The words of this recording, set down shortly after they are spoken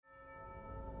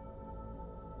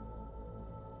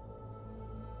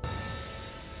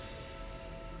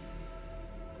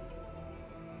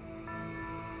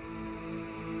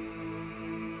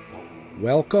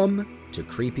Welcome to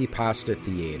Creepypasta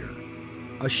Theater,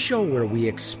 a show where we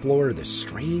explore the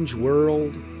strange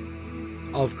world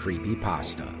of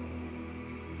creepypasta.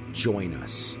 Join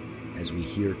us as we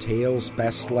hear tales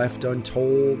best left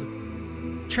untold,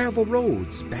 travel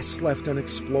roads best left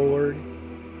unexplored,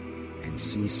 and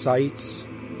see sights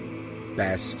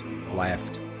best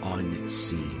left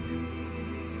unseen.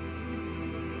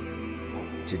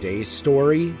 Today's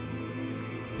story,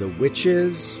 The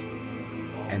Witches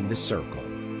and the Circle.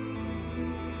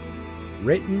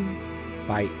 Written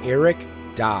by Eric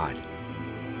Dodd.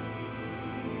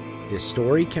 This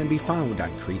story can be found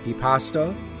on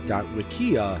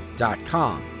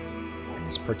creepypasta.wikia.com and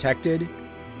is protected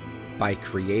by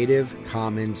Creative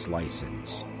Commons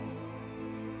license.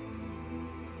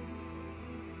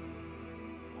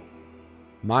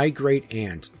 My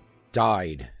great-aunt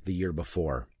died the year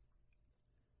before.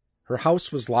 Her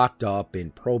house was locked up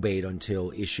in probate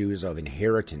until issues of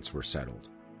inheritance were settled.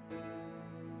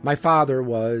 My father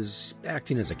was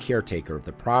acting as a caretaker of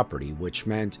the property, which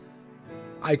meant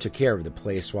I took care of the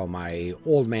place while my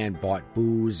old man bought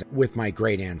booze with my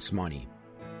great-aunt's money.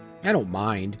 I don't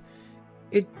mind.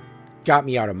 It got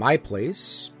me out of my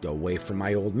place, away from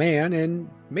my old man, and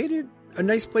made it a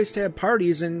nice place to have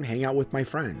parties and hang out with my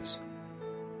friends.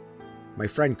 My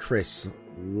friend Chris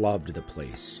loved the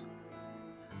place.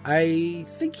 I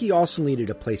think he also needed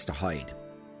a place to hide,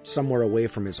 somewhere away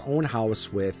from his own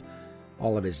house with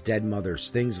all of his dead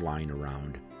mother's things lying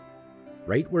around,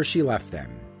 right where she left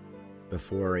them,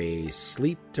 before a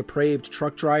sleep-depraved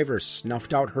truck driver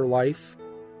snuffed out her life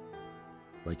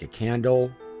like a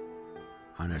candle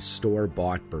on a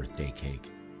store-bought birthday cake.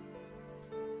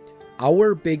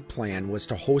 Our big plan was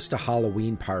to host a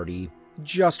Halloween party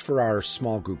just for our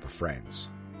small group of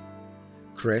friends.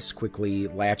 Chris quickly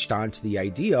latched on to the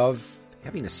idea of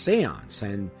having a seance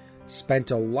and spent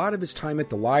a lot of his time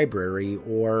at the library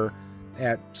or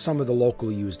at some of the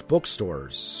local used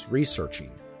bookstores researching.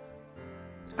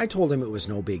 I told him it was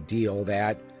no big deal,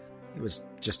 that it was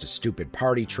just a stupid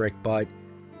party trick, but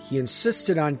he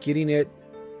insisted on getting it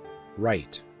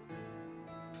right.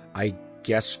 I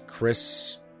guess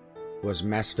Chris was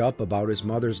messed up about his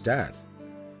mother's death.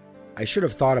 I should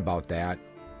have thought about that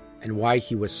and why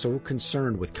he was so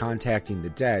concerned with contacting the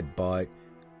dead, but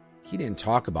he didn't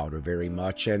talk about her very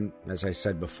much, and as I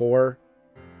said before,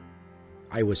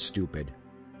 I was stupid.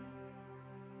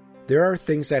 There are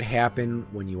things that happen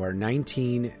when you are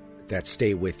 19 that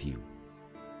stay with you.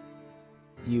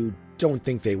 You don't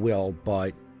think they will,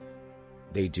 but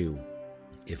they do.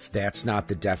 If that's not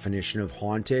the definition of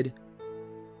haunted,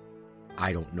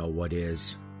 I don't know what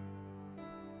is.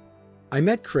 I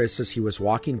met Chris as he was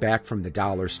walking back from the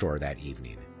dollar store that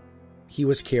evening. He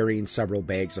was carrying several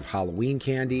bags of Halloween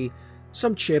candy,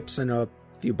 some chips, and a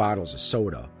few bottles of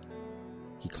soda.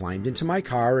 He climbed into my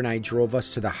car and I drove us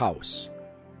to the house.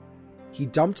 He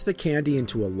dumped the candy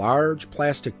into a large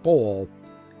plastic bowl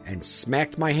and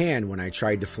smacked my hand when I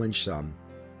tried to flinch some.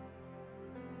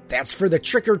 "That's for the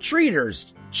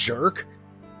trick-or-treaters, jerk,"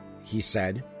 he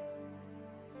said.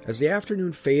 As the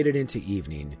afternoon faded into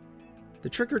evening, the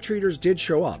trick-or-treaters did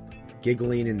show up,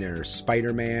 giggling in their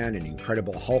Spider-Man and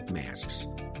Incredible Hulk masks.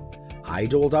 I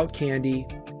doled out candy,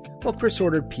 while Chris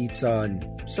ordered pizza and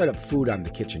set up food on the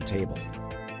kitchen table.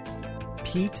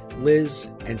 Pete,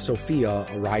 Liz, and Sophia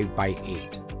arrived by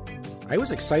 8. I was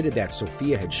excited that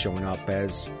Sophia had shown up,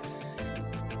 as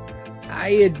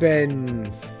I had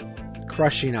been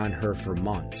crushing on her for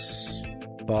months,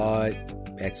 but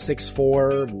at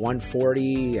 6'4",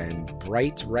 140, and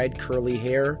bright red curly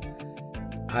hair,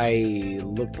 I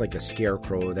looked like a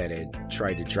scarecrow that had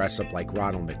tried to dress up like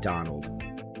Ronald McDonald.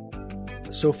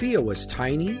 Sophia was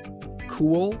tiny,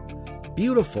 cool,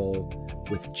 beautiful,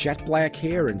 with jet black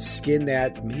hair and skin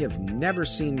that may have never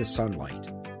seen the sunlight.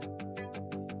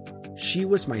 She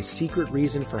was my secret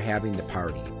reason for having the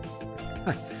party.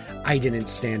 I didn't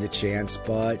stand a chance,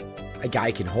 but a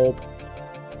guy can hope.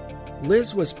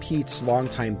 Liz was Pete's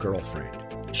longtime girlfriend.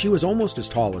 She was almost as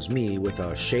tall as me, with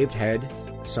a shaved head,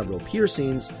 several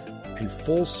piercings, and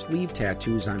full sleeve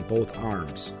tattoos on both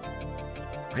arms.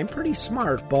 I'm pretty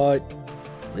smart, but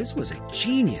Liz was a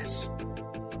genius.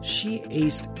 She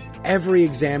aced every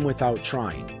exam without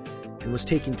trying, and was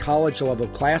taking college-level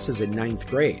classes in 9th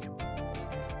grade.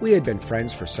 We had been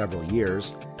friends for several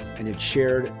years, and had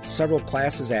shared several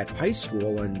classes at high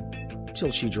school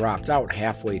until she dropped out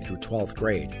halfway through 12th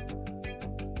grade.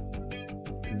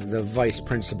 The vice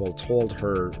principal told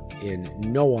her in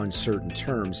no uncertain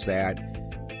terms that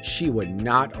she would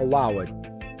not allow a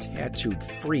tattooed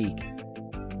freak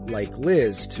like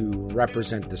Liz to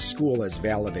represent the school as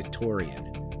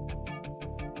valedictorian.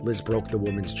 Liz broke the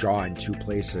woman's jaw in 2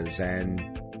 places, and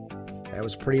that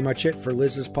was pretty much it for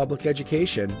Liz's public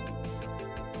education.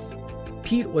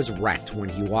 Pete was wrecked when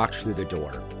he walked through the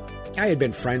door. I had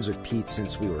been friends with Pete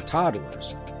since we were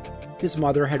toddlers. His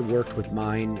mother had worked with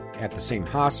mine at the same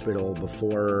hospital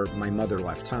before my mother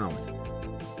left town.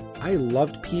 I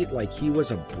loved Pete like he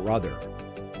was a brother,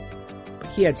 but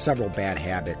he had several bad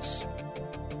habits,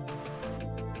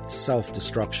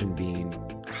 self-destruction being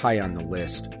high on the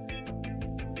list.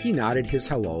 He nodded his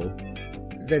hello,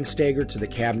 then staggered to the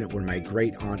cabinet where my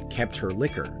great-aunt kept her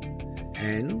liquor,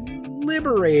 and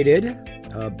liberated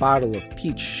a bottle of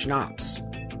peach schnapps.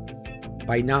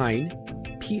 By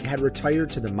 9, Pete had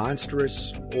retired to the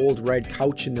monstrous old red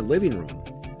couch in the living room,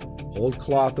 old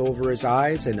cloth over his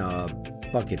eyes and a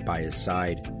bucket by his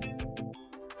side.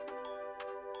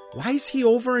 "Why is he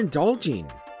overindulging?"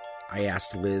 I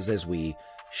asked Liz as we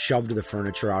shoved the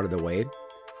furniture out of the way.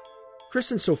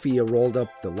 Chris and Sophia rolled up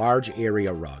the large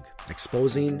area rug,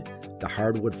 exposing the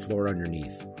hardwood floor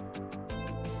underneath.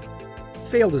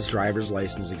 "Failed his driver's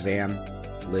license exam,"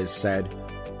 Liz said,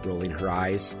 rolling her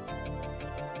eyes.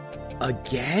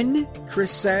 "Again?"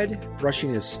 Chris said,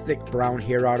 brushing his thick brown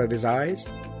hair out of his eyes.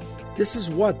 "This is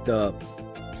what, the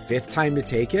 5th time to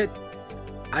take it?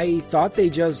 I thought they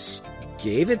just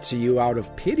gave it to you out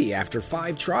of pity after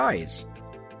 5 tries."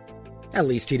 "At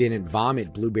least he didn't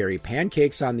vomit blueberry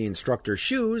pancakes on the instructor's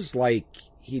shoes like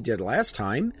he did last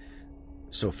time,"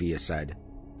 Sophia said.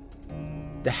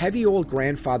 The heavy old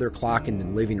grandfather clock in the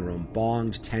living room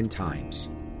bonged 10 times.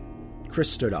 Chris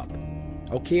stood up.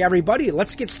 "Okay, everybody,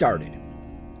 let's get started."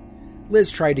 Liz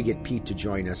tried to get Pete to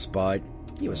join us, but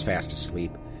he was fast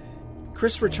asleep.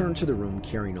 Chris returned to the room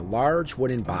carrying a large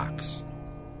wooden box.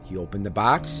 He opened the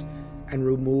box and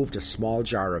removed a small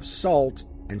jar of salt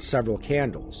and several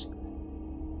candles.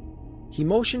 He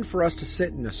motioned for us to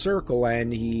sit in a circle,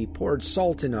 and he poured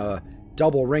salt in a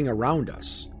double ring around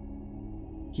us.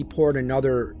 He poured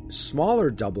another smaller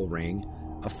double ring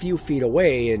a few feet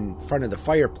away in front of the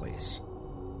fireplace.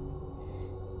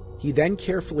 He then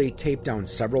carefully taped down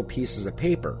several pieces of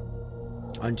paper,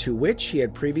 onto which he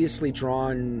had previously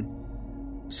drawn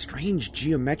strange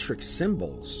geometric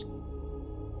symbols.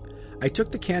 I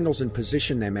took the candles and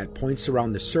positioned them at points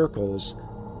around the circles,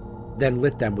 then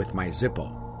lit them with my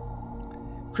Zippo.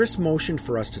 Chris motioned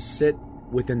for us to sit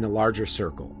within the larger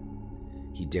circle.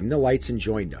 He dimmed the lights and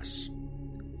joined us.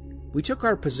 We took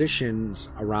our positions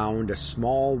around a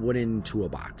small wooden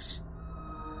toolbox.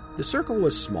 The circle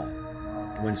was small.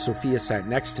 When Sophia sat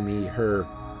next to me, her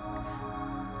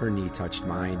knee touched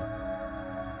mine.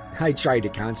 I tried to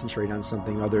concentrate on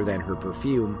something other than her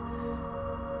perfume.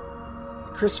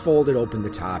 Chris folded open the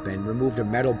top and removed a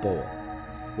metal bowl,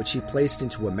 which he placed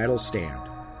into a metal stand.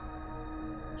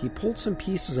 He pulled some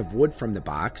pieces of wood from the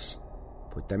box,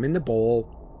 put them in the bowl,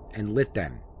 and lit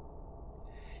them.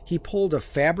 He pulled a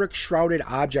fabric-shrouded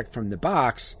object from the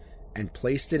box and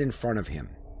placed it in front of him.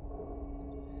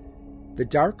 The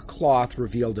dark cloth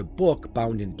revealed a book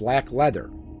bound in black leather,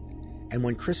 and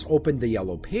when Chris opened the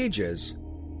yellow pages,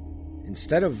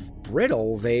 instead of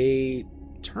brittle, they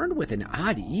turned with an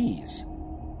odd ease.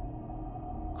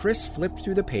 Chris flipped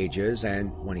through the pages,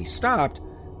 and when he stopped,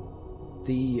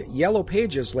 the yellow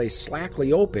pages lay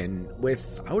slackly open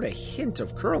without a hint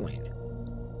of curling.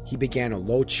 He began a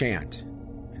low chant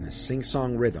in a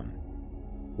sing-song rhythm.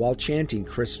 While chanting,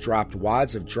 Chris dropped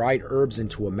wads of dried herbs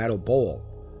into a metal bowl.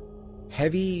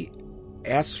 Heavy,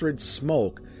 acrid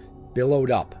smoke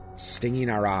billowed up, stinging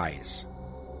our eyes.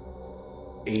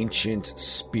 "Ancient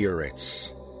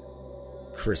spirits,"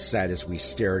 Chris said as we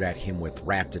stared at him with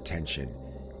rapt attention.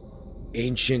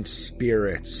 "Ancient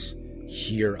spirits,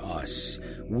 hear us.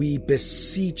 We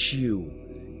beseech you.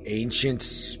 Ancient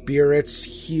spirits,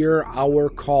 hear our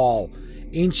call.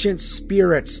 Ancient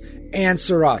spirits,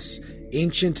 answer us.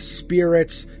 Ancient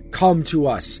spirits, come to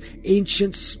us.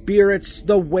 Ancient spirits,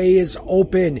 the way is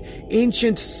open.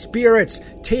 Ancient spirits,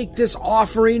 take this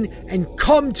offering and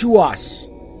come to us."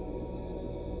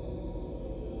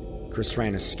 Chris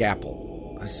ran a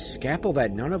scalpel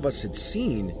that none of us had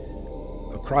seen,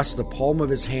 across the palm of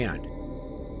his hand.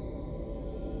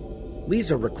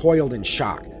 Lisa recoiled in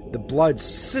shock. The blood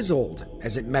sizzled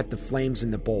as it met the flames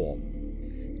in the bowl.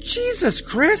 "Jesus,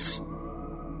 Chris!"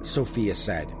 Sophia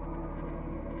said.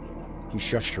 He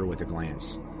shushed her with a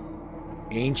glance.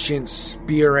 "Ancient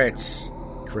spirits,"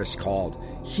 Chris called.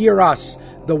 "Hear us.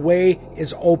 The way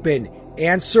is open.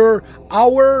 Answer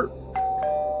our..."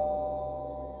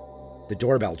 The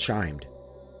doorbell chimed.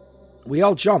 We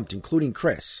all jumped, including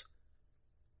Chris.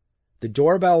 The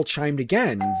doorbell chimed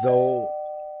again, though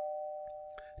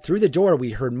through the door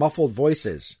we heard muffled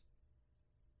voices.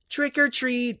 "Trick or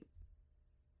treat!"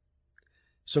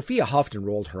 Sophia huffed and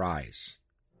rolled her eyes.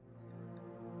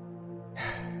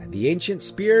 The ancient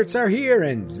spirits are here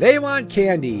and they want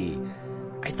candy.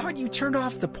 I thought you turned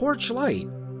off the porch light.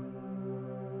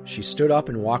 She stood up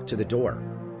and walked to the door.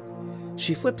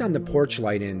 She flipped on the porch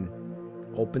light and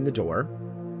opened the door.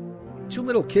 2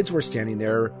 little kids were standing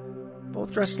there,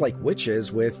 both dressed like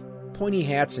witches with pointy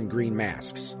hats and green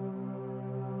masks.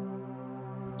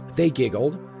 They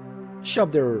giggled,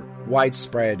 shoved their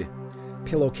widespread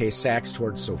pillowcase sacks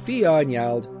towards Sophia, and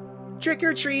yelled, "Trick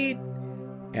or treat!"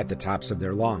 at the tops of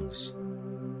their lungs.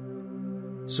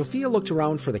 Sophia looked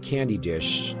around for the candy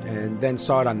dish and then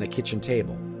saw it on the kitchen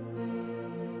table.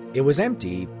 It was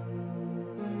empty,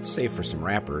 save for some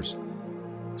wrappers.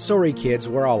 Sorry, kids,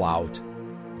 we're all out.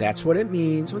 That's what it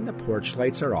means when the porch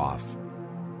lights are off.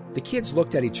 The kids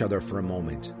looked at each other for a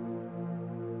moment.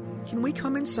 Can we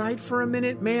come inside for a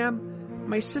minute, ma'am?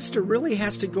 My sister really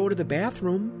has to go to the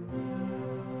bathroom.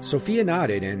 Sophia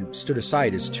nodded and stood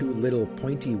aside as 2 little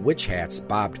pointy witch hats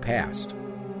bobbed past.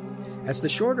 As the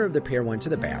shorter of the pair went to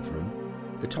the bathroom,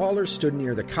 the taller stood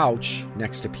near the couch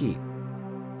next to Pete.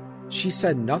 She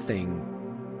said nothing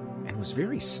and was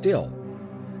very still.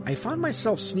 I found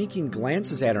myself sneaking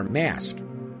glances at her mask.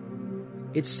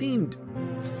 It seemed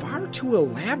far too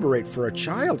elaborate for a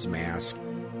child's mask,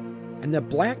 and the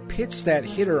black pits that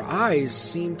hid her eyes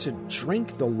seemed to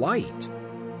drink the light.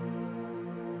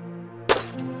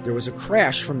 There was a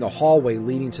crash from the hallway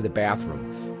leading to the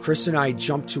bathroom. Chris and I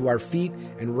jumped to our feet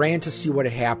and ran to see what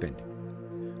had happened.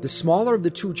 The smaller of the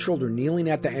 2 children kneeling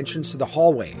at the entrance to the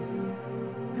hallway.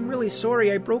 I'm really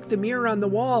sorry, I broke the mirror on the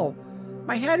wall.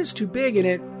 My head is too big and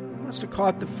it must have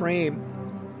caught the frame.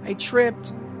 I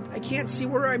tripped. I can't see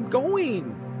where I'm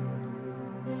going.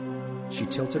 She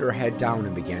tilted her head down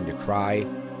and began to cry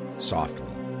softly.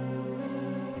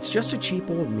 It's just a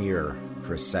cheap old mirror,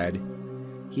 Chris said.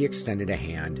 He extended a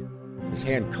hand. His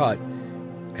hand cut.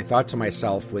 I thought to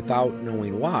myself, without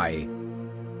knowing why,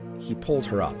 he pulled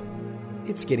her up.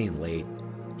 It's getting late.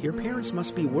 Your parents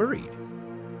must be worried.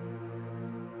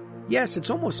 Yes, it's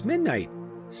almost midnight.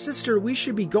 Sister, we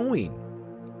should be going.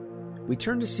 We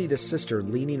turned to see the sister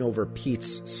leaning over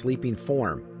Pete's sleeping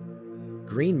form.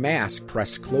 Green mask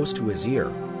pressed close to his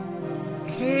ear.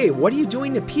 Hey, what are you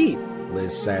doing to Pete?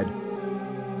 Liz said.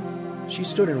 She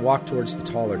stood and walked towards the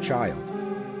taller child.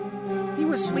 He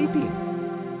was sleeping,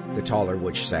 the taller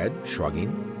witch said,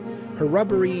 shrugging. Her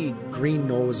rubbery green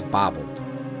nose bobbled.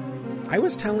 I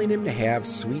was telling him to have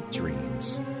sweet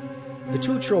dreams. The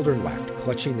 2 children left,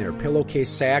 clutching their pillowcase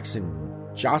sacks and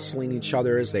jostling each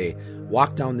other as they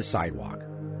walked down the sidewalk.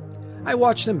 I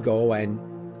watched them go, and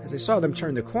as I saw them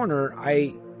turn the corner,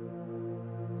 I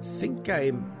think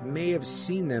I may have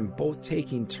seen them both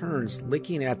taking turns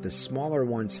licking at the smaller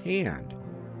one's hand.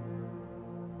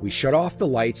 We shut off the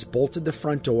lights, bolted the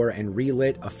front door, and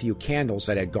relit a few candles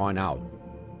that had gone out.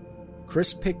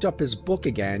 Chris picked up his book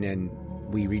again, and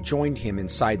we rejoined him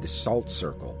inside the salt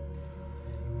circle.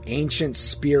 Ancient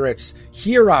spirits,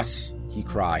 hear us, he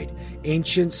cried.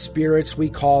 Ancient spirits, we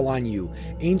call on you.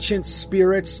 Ancient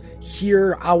spirits,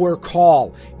 hear our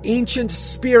call. Ancient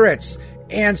spirits,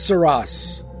 answer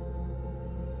us.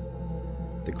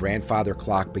 The grandfather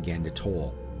clock began to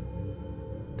toll.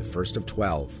 The first of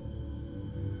 12.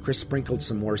 Chris sprinkled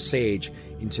some more sage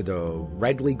into the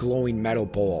redly glowing metal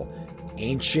bowl.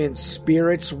 Ancient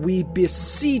spirits, we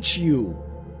beseech you.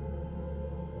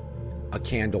 A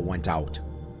candle went out.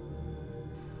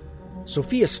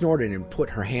 Sophia snorted and put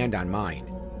her hand on mine.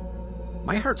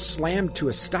 My heart slammed to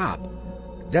a stop.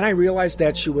 Then I realized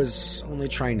that she was only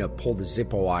trying to pull the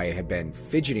Zippo I had been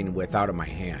fidgeting with out of my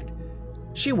hand.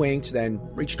 She winked, then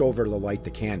reached over to light the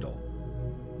candle.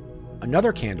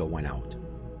 Another candle went out.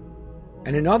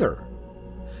 And another.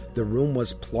 The room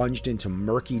was plunged into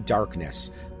murky darkness,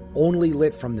 only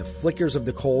lit from the flickers of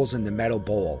the coals in the metal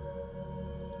bowl.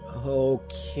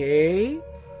 Okay,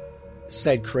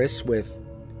 said Chris with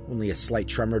only a slight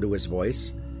tremor to his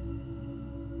voice.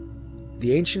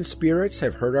 The ancient spirits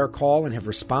have heard our call and have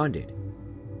responded.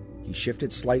 He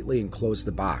shifted slightly and closed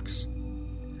the box.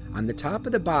 On the top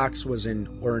of the box was an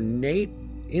ornate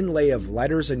inlay of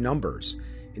letters and numbers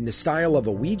in the style of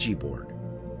a Ouija board.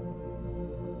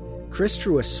 Chris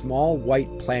drew a small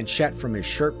white planchette from his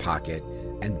shirt pocket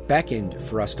and beckoned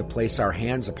for us to place our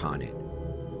hands upon it.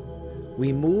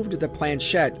 We moved the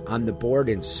planchette on the board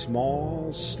in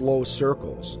small, slow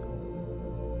circles.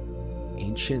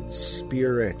 Ancient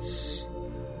spirits,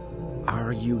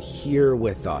 are you here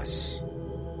with us?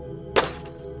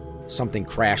 Something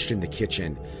crashed in the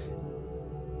kitchen.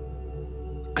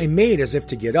 I made as if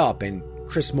to get up, and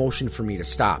Chris motioned for me to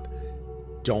stop.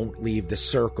 Don't leave the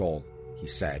circle, he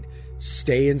said.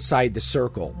 Stay inside the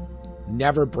circle.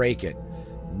 Never break it.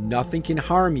 Nothing can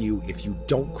harm you if you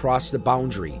don't cross the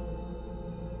boundary.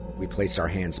 We placed our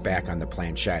hands back on the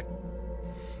planchette.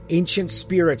 Ancient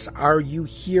spirits, are you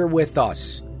here with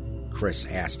us? Chris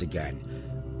asked again.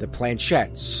 The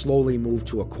planchette slowly moved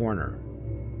to a corner.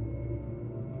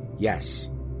 Yes.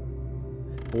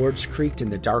 Boards creaked in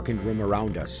the darkened room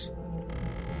around us.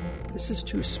 This is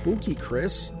too spooky,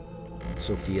 Chris,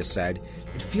 Sophia said.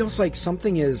 It feels like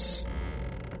something is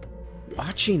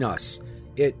watching us.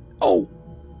 Oh!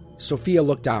 Sophia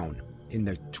looked down. In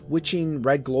the twitching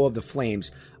red glow of the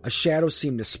flames, a shadow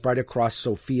seemed to spread across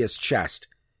Sophia's chest.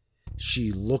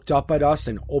 She looked up at us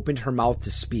and opened her mouth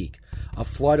to speak. A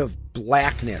flood of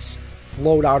blackness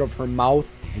flowed out of her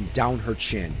mouth and down her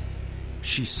chin.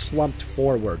 She slumped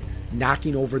forward,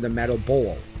 knocking over the metal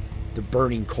bowl. The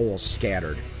burning coals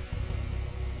scattered.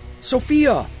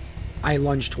 Sophia! I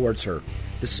lunged towards her.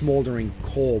 The smoldering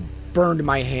coal burned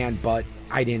my hand, but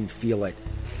I didn't feel it.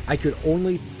 I could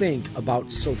only think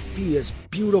about Sophia's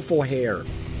beautiful hair.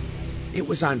 It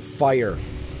was on fire.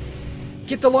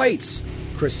 Get the lights!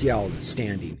 Chris yelled,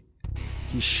 standing.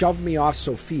 He shoved me off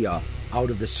Sophia out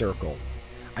of the circle.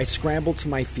 I scrambled to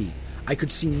my feet. I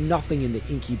could see nothing in the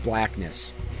inky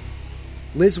blackness.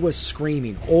 Liz was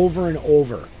screaming over and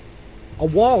over. A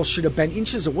wall should have been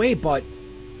inches away, but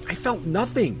I felt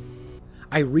nothing.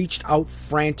 I reached out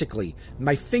frantically.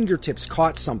 My fingertips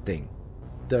caught something.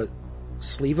 The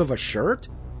sleeve of a shirt?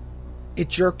 It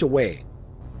jerked away.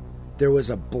 There was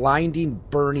a blinding,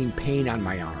 burning pain on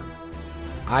my arm.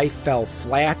 I fell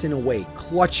flat and away,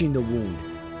 clutching the wound.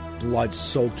 Blood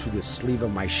soaked through the sleeve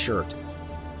of my shirt.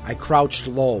 I crouched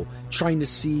low, trying to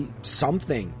see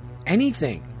something,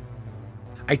 anything.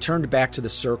 I turned back to the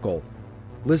circle.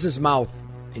 Liz's mouth,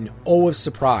 in O of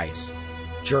surprise,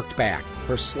 jerked back.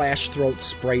 Her slashed throat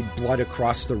sprayed blood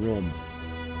across the room.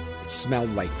 It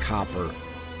smelled like copper.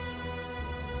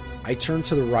 I turned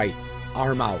to the right,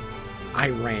 arm out. I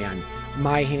ran.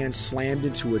 My hand slammed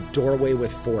into a doorway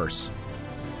with force.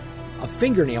 A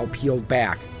fingernail peeled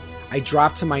back. I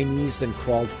dropped to my knees, then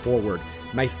crawled forward.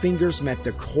 My fingers met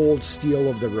the cold steel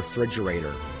of the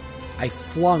refrigerator. I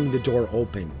flung the door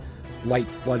open.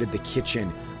 Light flooded the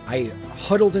kitchen. I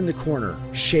huddled in the corner,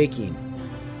 shaking.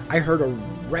 I heard a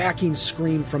racking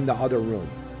scream from the other room.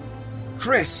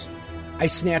 Chris! I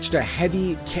snatched a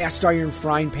heavy cast iron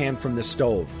frying pan from the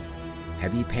stove.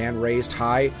 Heavy pan raised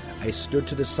high, I stood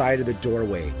to the side of the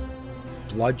doorway.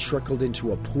 Blood trickled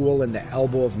into a pool in the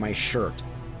elbow of my shirt.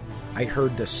 I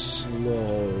heard the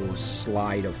slow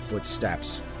slide of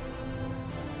footsteps.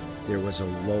 There was a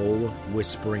low,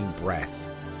 whispering breath.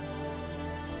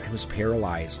 I was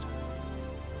paralyzed.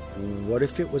 What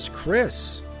if it was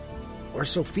Chris? Or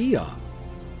Sophia?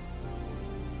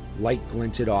 Light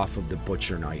glinted off of the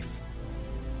butcher knife.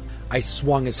 I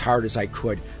swung as hard as I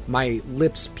could. My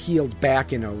lips peeled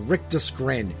back in a rictus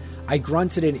grin. I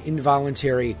grunted an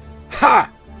involuntary, "Ha!"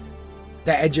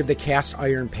 The edge of the cast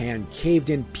iron pan caved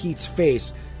in Pete's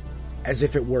face as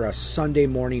if it were a Sunday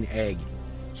morning egg.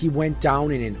 He went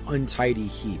down in an untidy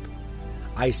heap.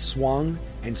 I swung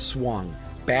and swung,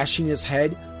 bashing his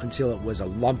head until it was a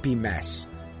lumpy mess,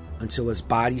 until his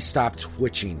body stopped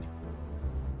twitching.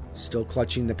 Still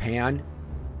clutching the pan,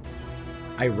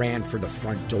 I ran for the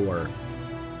front door.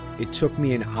 It took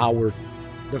me an hour.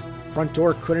 The front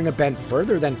door couldn't have been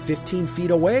further than 15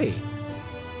 feet away.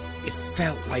 It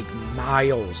felt like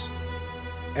miles.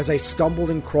 As I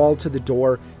stumbled and crawled to the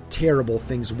door, terrible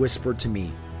things whispered to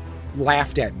me,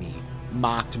 laughed at me,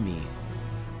 mocked me.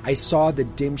 I saw the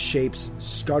dim shapes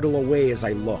scuttle away as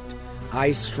I looked,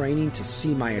 eyes straining to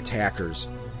see my attackers.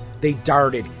 They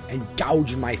darted and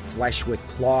gouged my flesh with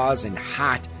claws and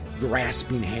hot,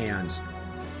 grasping hands.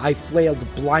 I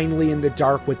flailed blindly in the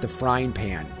dark with the frying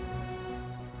pan.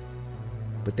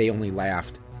 But they only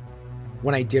laughed.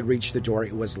 When I did reach the door,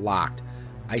 it was locked.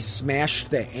 I smashed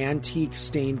the antique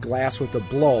stained glass with a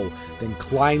blow, then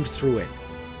climbed through it,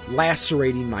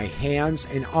 lacerating my hands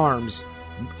and arms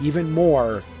even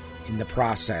more in the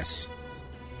process.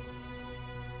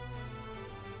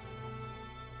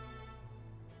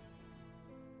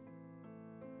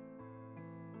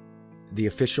 The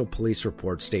official police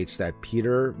report states that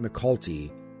Peter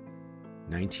McCulty,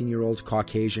 19-year-old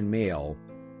Caucasian male,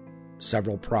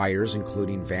 several priors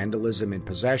including vandalism and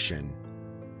possession,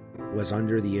 was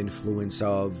under the influence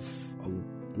of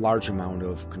a large amount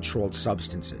of controlled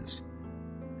substances.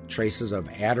 Traces of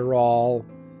Adderall,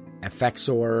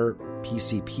 Effexor,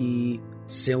 PCP,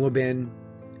 Silibin,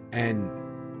 and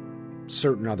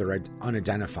certain other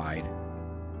unidentified.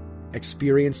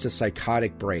 Experienced a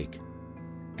psychotic break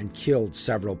and killed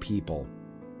several people.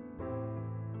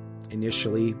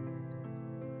 Initially,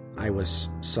 I was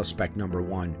suspect number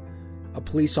one. A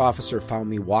police officer found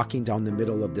me walking down the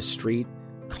middle of the street,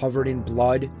 covered in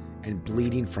blood and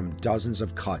bleeding from dozens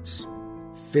of cuts,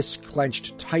 fists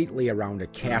clenched tightly around a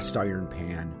cast iron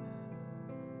pan.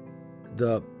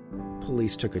 The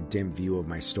police took a dim view of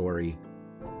my story,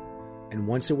 and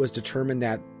once it was determined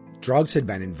that drugs had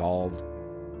been involved,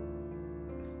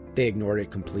 they ignored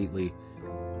it completely.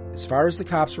 As far as the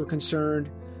cops were concerned,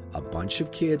 a bunch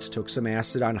of kids took some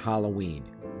acid on Halloween.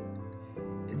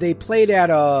 They played at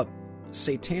a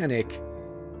satanic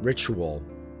ritual.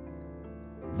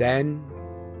 Then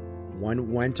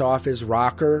one went off his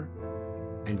rocker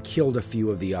and killed a few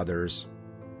of the others.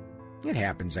 It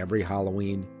happens every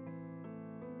Halloween.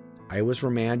 I was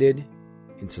remanded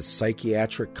into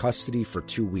psychiatric custody for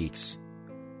 2 weeks.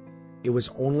 It was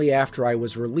only after I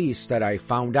was released that I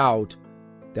found out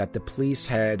that the police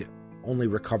had only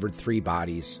recovered 3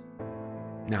 bodies,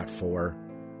 not 4.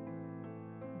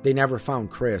 They never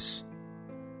found Chris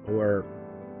or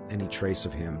any trace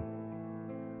of him.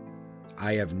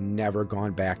 I have never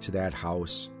gone back to that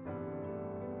house.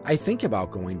 I think about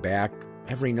going back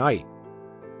every night.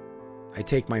 I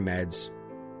take my meds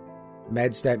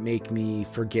that make me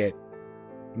forget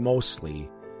mostly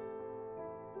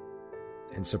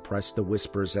and suppress the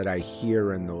whispers that I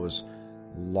hear in those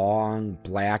long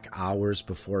black hours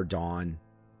before dawn.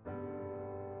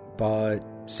 But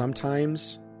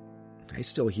sometimes I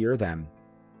still hear them.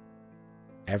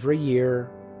 Every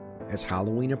year, as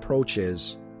Halloween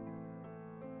approaches,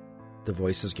 the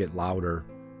voices get louder,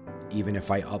 even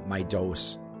if I up my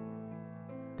dose.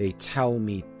 They tell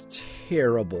me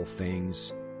terrible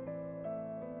things.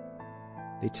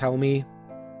 They tell me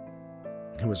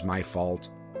it was my fault.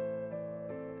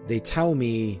 They tell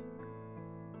me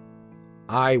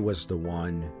I was the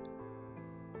one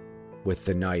with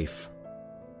the knife.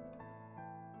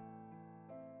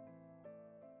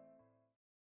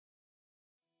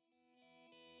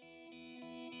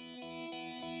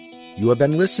 You have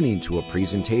been listening to a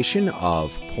presentation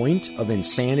of Point of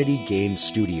Insanity Game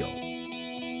Studio.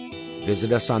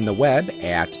 Visit us on the web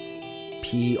at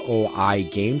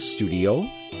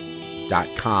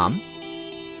poigamestudio.com.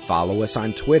 Follow us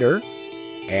on Twitter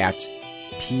at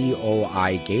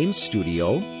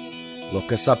poigamestudio.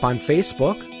 Look us up on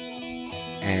Facebook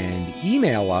and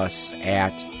email us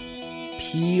at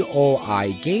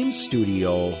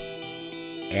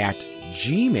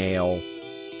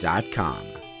poigamestudio@gmail.com.